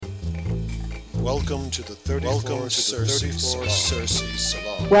Welcome to the 34th Cersei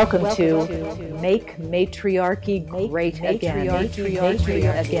Salon. Welcome to Make Matriarchy Great Again. Matriarchy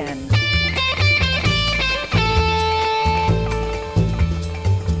again.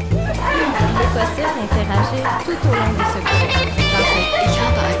 Il est possible d'interagir tout au long de ce cours. Ich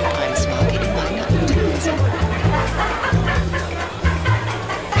habe eine Reismarke in meiner Unterhose.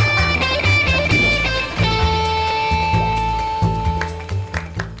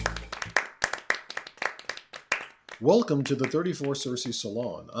 Welcome to the 34th Cersei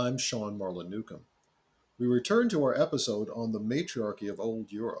Salon. I'm Sean Marlin Newcomb. We return to our episode on the matriarchy of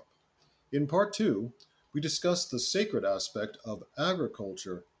Old Europe. In part 2, we discussed the sacred aspect of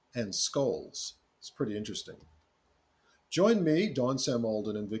agriculture and skulls. It's pretty interesting. Join me, Don Sam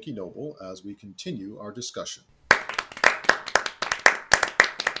Alden, and Vicki Noble as we continue our discussion.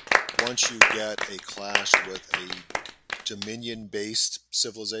 Once you get a clash with a dominion-based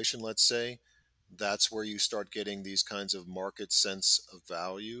civilization, let's say, that's where you start getting these kinds of market sense of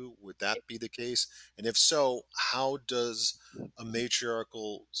value. Would that be the case? And if so, how does a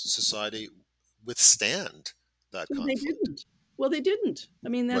matriarchal society withstand that conflict? They didn't. Well, they didn't. I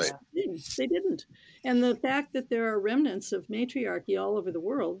mean, that's Right. the thing. They didn't. And the fact that there are remnants of matriarchy all over the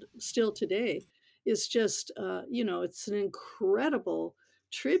world still today is just, it's an incredible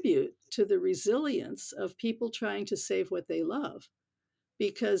tribute to the resilience of people trying to save what they love,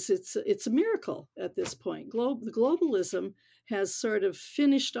 because it's a miracle at this point. The globalism has sort of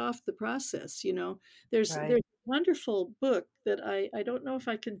finished off the process. There's Right. there's a wonderful book that I don't know if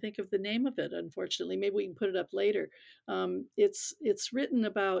I can think of the name of it. Unfortunately, maybe we can put it up later. It's written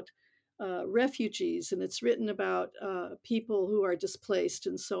about refugees, and it's written about people who are displaced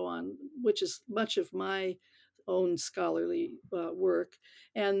and so on, which is much of my own scholarly work.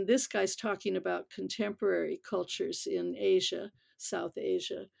 And this guy's talking about contemporary cultures in Asia, South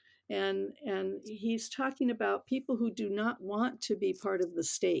Asia. And he's talking about people who do not want to be part of the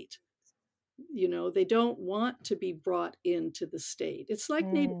state. They don't want to be brought into the state. It's like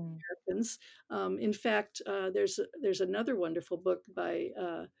Native Americans. In fact, there's another wonderful book by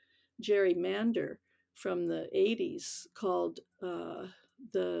Jerry Mander from the 80s called the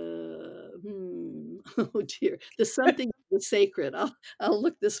something of the sacred. I'll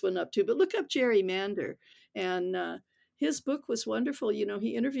look this one up too, but look up Jerry Mander. And his book was wonderful. He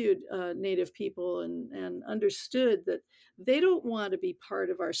interviewed Native people and understood that they don't want to be part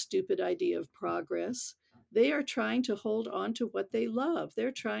of our stupid idea of progress. They are trying to hold on to what they love.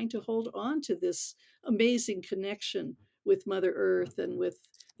 They're trying to hold on to this amazing connection with Mother Earth and with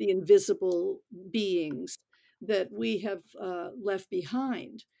the invisible beings that we have left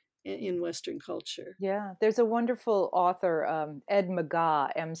behind in Western culture. Yeah, there's a wonderful author, Ed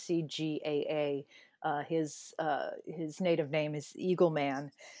McGaha, McGaa. His native name is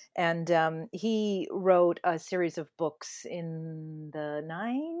Eagleman, and he wrote a series of books in the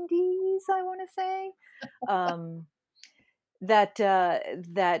 90s, I want to say,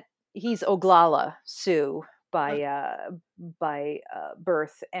 that he's Oglala Sioux by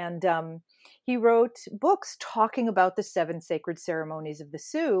birth, and he wrote books talking about the 7 sacred ceremonies of the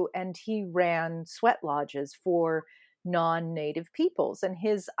Sioux, and he ran sweat lodges for non-native peoples. And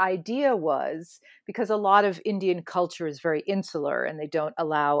his idea was, because a lot of Indian culture is very insular and they don't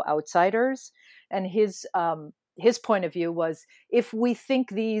allow outsiders, and his point of view was, if we think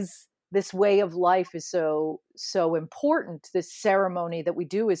this way of life is so important, this ceremony that we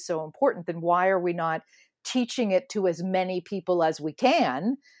do is so important, then why are we not teaching it to as many people as we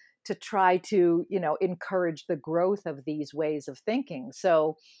can to try to, encourage the growth of these ways of thinking?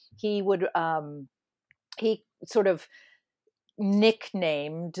 So he sort of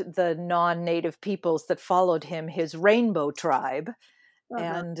nicknamed the non-native peoples that followed him his Rainbow Tribe.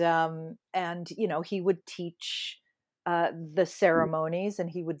 And he would teach the ceremonies,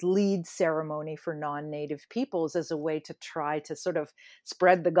 and he would lead ceremony for non-native peoples as a way to try to sort of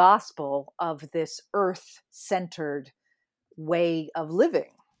spread the gospel of this earth-centered way of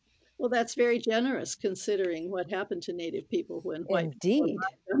living. Well, that's very generous considering what happened to Native people when white people Indeed.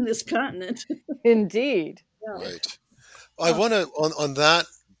 arrived on this continent. Indeed. Yeah. Right. I want to, on that,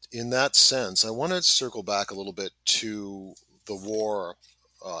 in that sense, I want to circle back a little bit to the war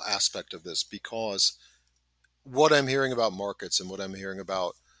aspect of this, because what I'm hearing about markets and what I'm hearing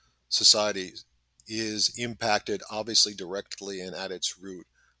about society is impacted obviously directly and at its root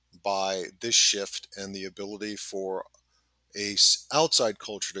by this shift and the ability for a outside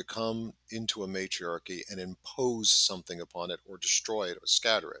culture to come into a matriarchy and impose something upon it or destroy it or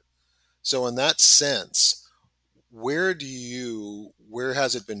scatter it. So in that sense, where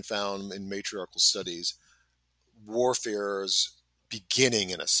has it been found in matriarchal studies, warfare's beginning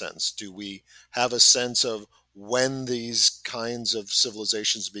in a sense? Do we have a sense of when these kinds of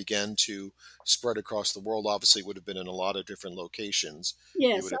civilizations began to spread across the world? Obviously, it would have been in a lot of different locations. You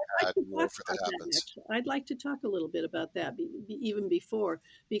Yes, would I'd have like had to talk warfare about that that happens. actually. I'd like to talk a little bit about that even before,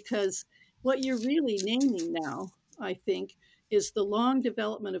 because what you're really naming now, I think, is the long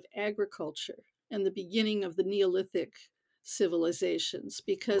development of agriculture and the beginning of the Neolithic civilizations,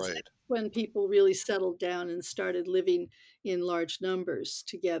 because Right. that's when people really settled down and started living in large numbers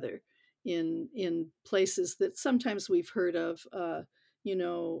together in places that sometimes we've heard of.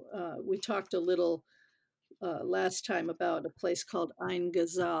 We talked a little last time about a place called Ain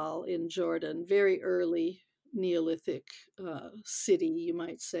Ghazal in Jordan, very early Neolithic city, you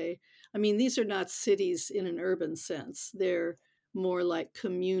might say. I mean, these are not cities in an urban sense, they're more like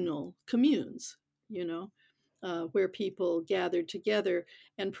communal communes, where people gathered together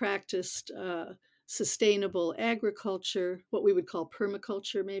and practiced sustainable agriculture, what we would call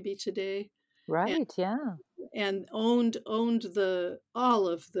permaculture maybe today, and, Right. Yeah. and owned the all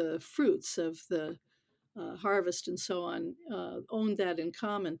of the fruits of the harvest and so on, owned that in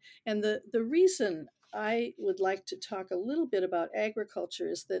common. And the reason I would like to talk a little bit about agriculture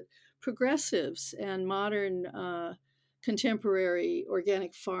is that progressives and modern contemporary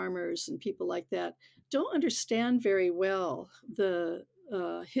organic farmers and people like that don't understand very well the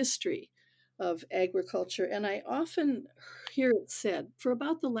history of agriculture. And I often hear it said for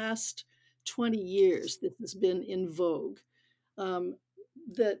about the last 20 years, this has been in vogue, um,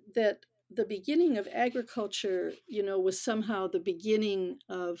 that the beginning of agriculture, was somehow the beginning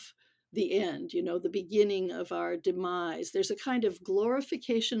of the end, the beginning of our demise. There's a kind of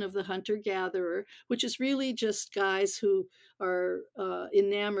glorification of the hunter gatherer, which is really just guys who are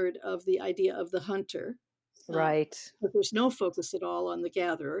enamored of the idea of the hunter. Uh, Right. but there's no focus at all on the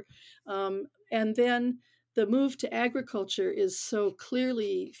gatherer. And then the move to agriculture is so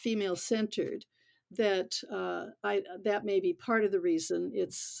clearly female centered that that may be part of the reason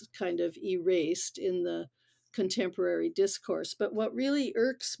it's kind of erased in the contemporary discourse. But what really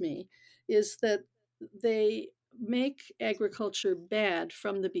irks me is that they make agriculture bad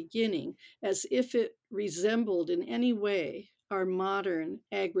from the beginning, as if it resembled in any way our modern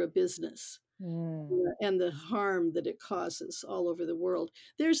agribusiness Mm. and the harm that it causes all over the world.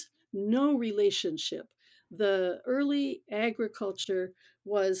 There's no relationship. The early agriculture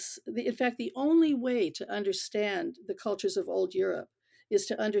in fact, the only way to understand the cultures of old Europe is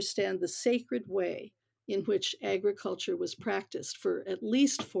to understand the sacred way in which agriculture was practiced for at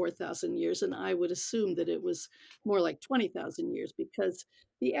least 4,000 years. And I would assume that it was more like 20,000 years, because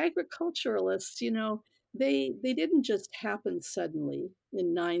the agriculturalists, they didn't just happen suddenly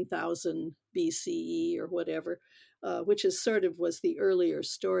in 9,000 BCE or whatever, which is sort of was the earlier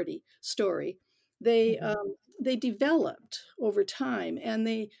story. They Hmm. they developed over time, and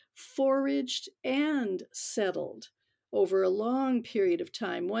they foraged and settled over a long period of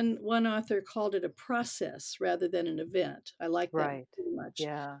time. One author called it a process rather than an event. I like that Right. very much.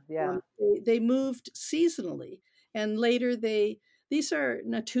 Yeah. Yeah. They moved seasonally, and later these are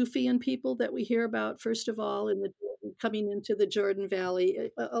Natufian people that we hear about first of all in the coming into the Jordan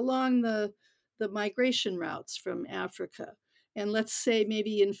Valley along the migration routes from Africa. And let's say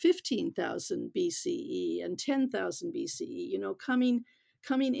maybe in 15,000 BCE and 10,000 BCE,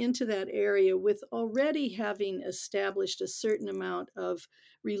 coming into that area with already having established a certain amount of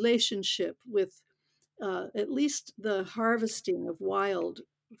relationship with at least the harvesting of wild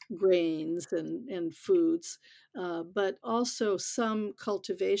grains and foods, but also some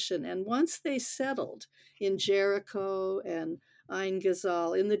cultivation. And once they settled in Jericho and Ain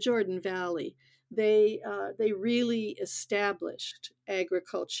Ghazal in the Jordan Valley, they really established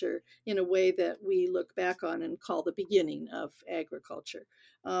agriculture in a way that we look back on and call the beginning of agriculture.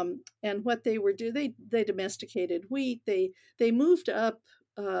 And what they were doing, they domesticated wheat. They moved up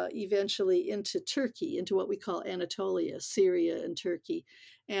eventually into Turkey, into what we call Anatolia, Syria, and Turkey,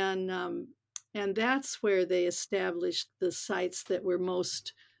 and and that's where they established the sites that we're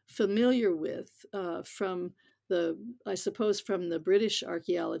most familiar with from I suppose, from the British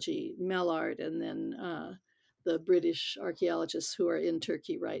archaeology, Mellard, and then the British archaeologists who are in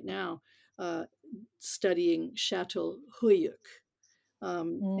Turkey right now uh, studying Chateau Huyuk.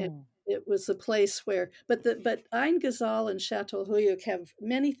 And Mm. it was a place where, but Ain Ghazal and Chateau Huyuk have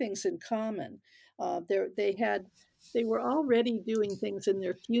many things in common. They were already doing things in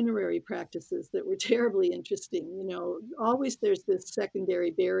their funerary practices that were terribly interesting. Always there's this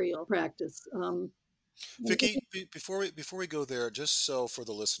secondary burial practice. And Vicky, before we go there, just so for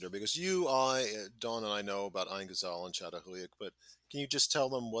the listener, because Dawn, and I know about Ain Ghazal and Chattahoochee, but can you just tell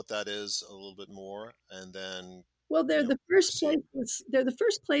them what that is a little bit more, and then Well, you know, see. they're the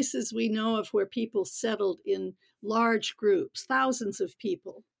first places we know of where people settled in large groups, thousands of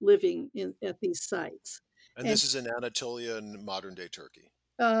people living at these sites. And And this is in Anatolia and modern day Turkey.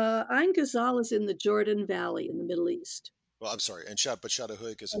 Ain Ghazal is in the Jordan Valley in the Middle East. Well, I'm sorry, and but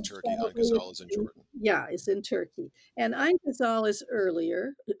Shadahuyuk is in And Turkey. Ain Shadowhoo Ghazal is in in, Jordan. yeah, is in Turkey. And Ain Ghazal is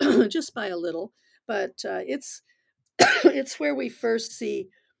earlier, just by a little, but it's it's where we first see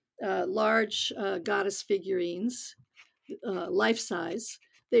large goddess figurines, life size.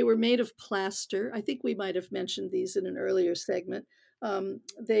 They were made of plaster. I think we might have mentioned these in an earlier segment.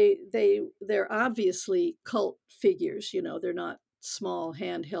 They're obviously cult figures. You know, they're not small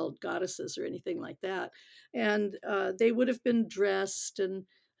handheld goddesses or anything like that. And they would have been dressed and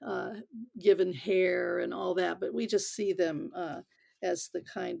uh, given hair and all that, but we just see them as the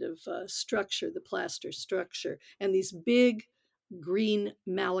kind of structure, the plaster structure, and these big green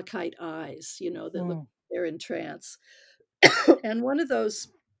malachite eyes, you know, that look Mm. they're in trance. And one of those,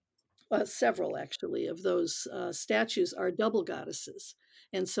 several actually, of those statues are double goddesses.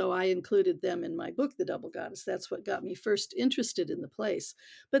 And so I included them in my book, The Double Goddess. That's what got me first interested in the place.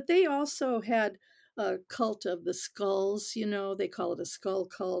 But they also had a cult of the skulls, you know, they call it a skull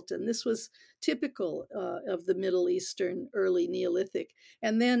cult. And this was typical of the Middle Eastern early Neolithic.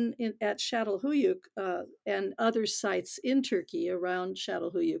 And then at Çatalhöyük and other sites in Turkey around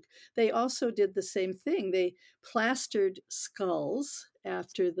Çatalhöyük, they also did the same thing. They plastered skulls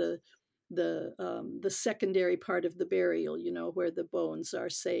after the secondary part of the burial, you know, where the bones are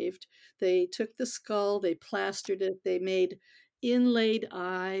saved. They took the skull, they plastered it, they made inlaid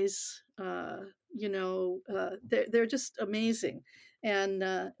eyes. They're just amazing. And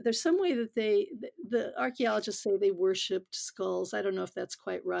there's some way that the archaeologists say they worshipped skulls. I don't know if that's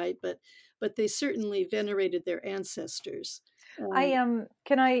quite right, but they certainly venerated their ancestors. I And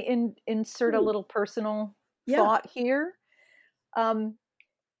can I insert a little personal yeah, thought here? Um,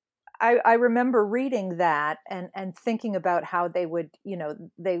 I remember reading that and thinking about how they would,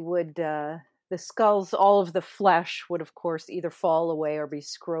 the skulls, all of the flesh would, of course, either fall away or be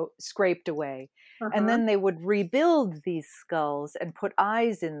scraped away. And uh-huh. then they would rebuild these skulls and put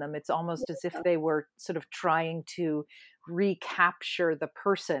eyes in them. It's almost as if they were sort of trying to recapture the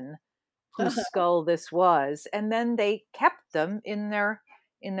person whose skull this was. And then they kept them in their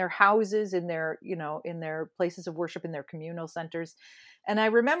houses, in their, in their places of worship, in their communal centers. And I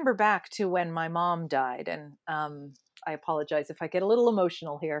remember back to when my mom died, and I apologize if I get a little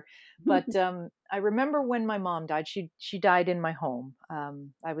emotional here, but I remember when my mom died. She died in my home.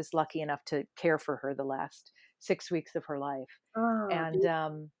 I was lucky enough to care for her the last 6 weeks of her life, Oh,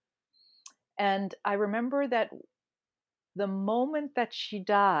 and I remember that the moment that she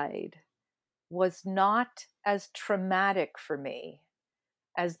died was not as traumatic for me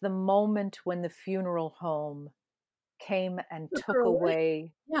as the moment when the funeral home came and took her took away.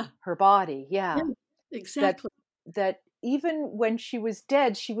 away Yeah, her body. yeah, Yeah. That exactly. that even when she was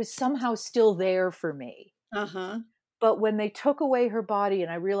dead, she was somehow still there for me. Uh-huh. But when they took away her body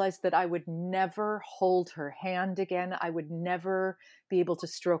and I realized that I would never hold her hand again, I would never be able to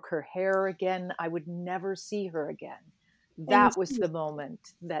stroke her hair again, I would never see her again. And you That was see, the moment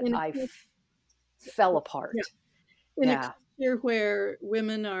that in a I cul- fell yeah, apart. in a Yeah. culture where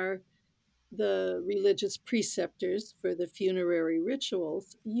women are the religious preceptors for the funerary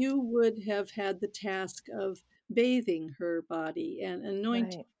rituals, you would have had the task of bathing her body and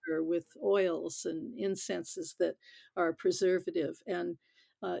anointing Right. her with oils and incenses that are preservative. And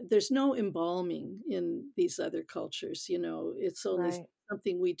there's no embalming in these other cultures. You know, it's only Right.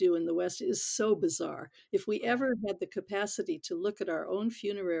 something we do in the West. It is so bizarre. If we Right. ever had the capacity to look at our own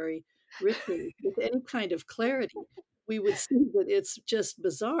funerary rituals with any kind of clarity, we would see that it's just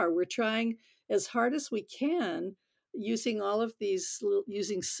bizarre. We're trying as hard as we can using all of these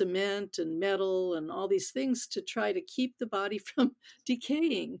using cement and metal and all these things to try to keep the body from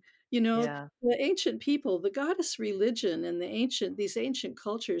decaying. You know, Yeah. the ancient people, the goddess religion and these ancient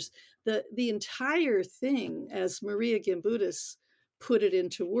cultures, the entire thing, as Maria Gimbutas put it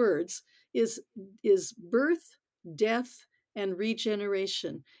into words, is birth, death, and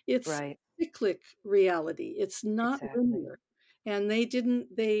regeneration. It's Right. cyclic reality. It's not Exactly. linear. And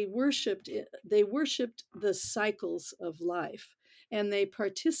they worshipped the cycles of life, and they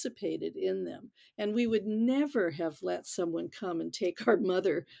participated in them. And we would never have let someone come and take our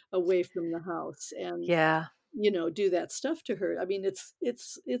mother away from the house and Yeah. do that stuff to her. I mean,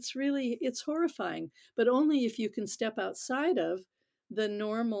 it's really, it's horrifying, but only if you can step outside of the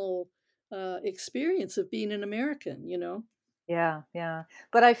normal experience of being an American. Yeah. Yeah.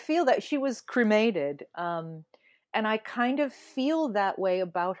 But I feel that she was cremated. And I kind of feel that way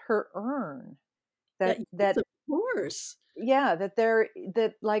about her urn, that yes, that of course. yeah,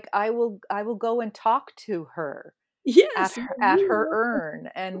 that like I will go and talk to her Yes, at you her know, urn,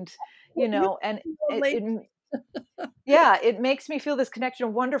 and you and it, relate. it yeah, it makes me feel this connection. A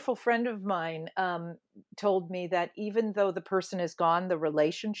wonderful friend of mine told me that even though the person is gone, the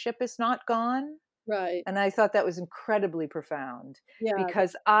relationship is not gone. Right. And I thought that was incredibly profound, Yeah,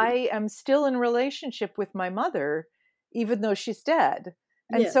 because I am still in relationship with my mother, even though she's dead.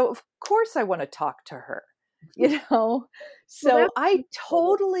 And yeah. so, of course, I want to talk to her, you know? Well, So that's I beautiful.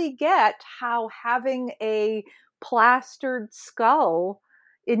 totally get how having a plastered skull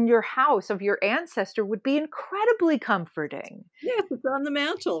in your house of your ancestor would be incredibly comforting. Yes, it's on the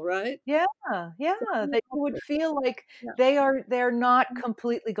mantle, right? Yeah, yeah, It's on the that you would mantle. feel like Yeah. they're not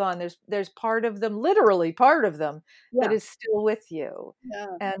completely gone. There's part of them, literally part of them, that Yeah. is still with you. Yeah.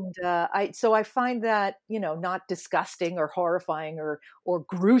 And I find that, not disgusting or horrifying or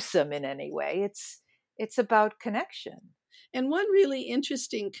gruesome in any way. It's about connection. And one really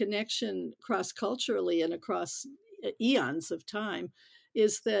interesting connection cross culturally and across eons of time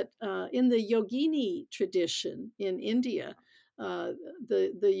is that in the yogini tradition in India, uh,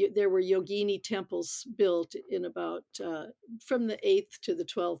 there were yogini temples built in about from the 8th to the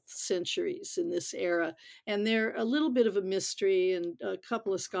 12th centuries in this era, and they're a little bit of a mystery, and a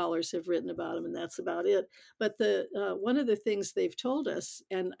couple of scholars have written about them, and that's about it. But the one of the things they've told us,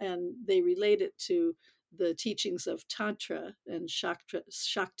 and they relate it to the teachings of Tantra and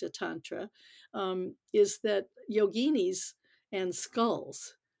Shakta Tantra, is that yoginis and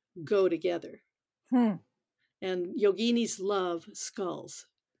skulls go together. Hmm. And yoginis love skulls.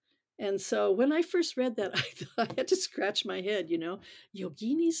 And so when I first read that, I had to scratch my head,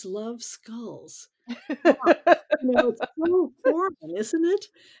 yoginis love skulls. Wow. It's so foreign, isn't it?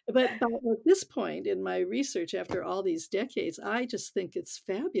 But at this point in my research, after all these decades, I just think it's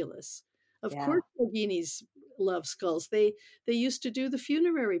fabulous. Of Yeah. course, yoginis love skulls. They used to do the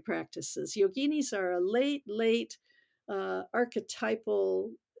funerary practices. Yoginis are a late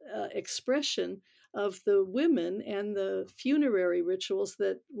archetypal expression of the women and the funerary rituals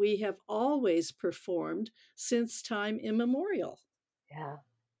that we have always performed since time immemorial. Yeah.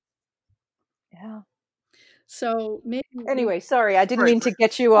 Yeah. So maybe Anyway, sorry, I didn't Right, mean right. to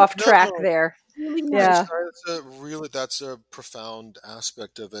get you off No, track no. there. really I'm nice. Yeah. sorry. That's a profound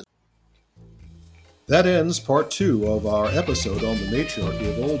aspect of it. That ends part 2 of our episode on the matriarchy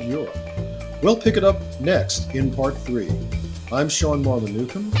of Old Europe. We'll pick it up next in part 3. I'm Sean Marlin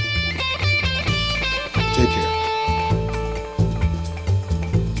Newcomb.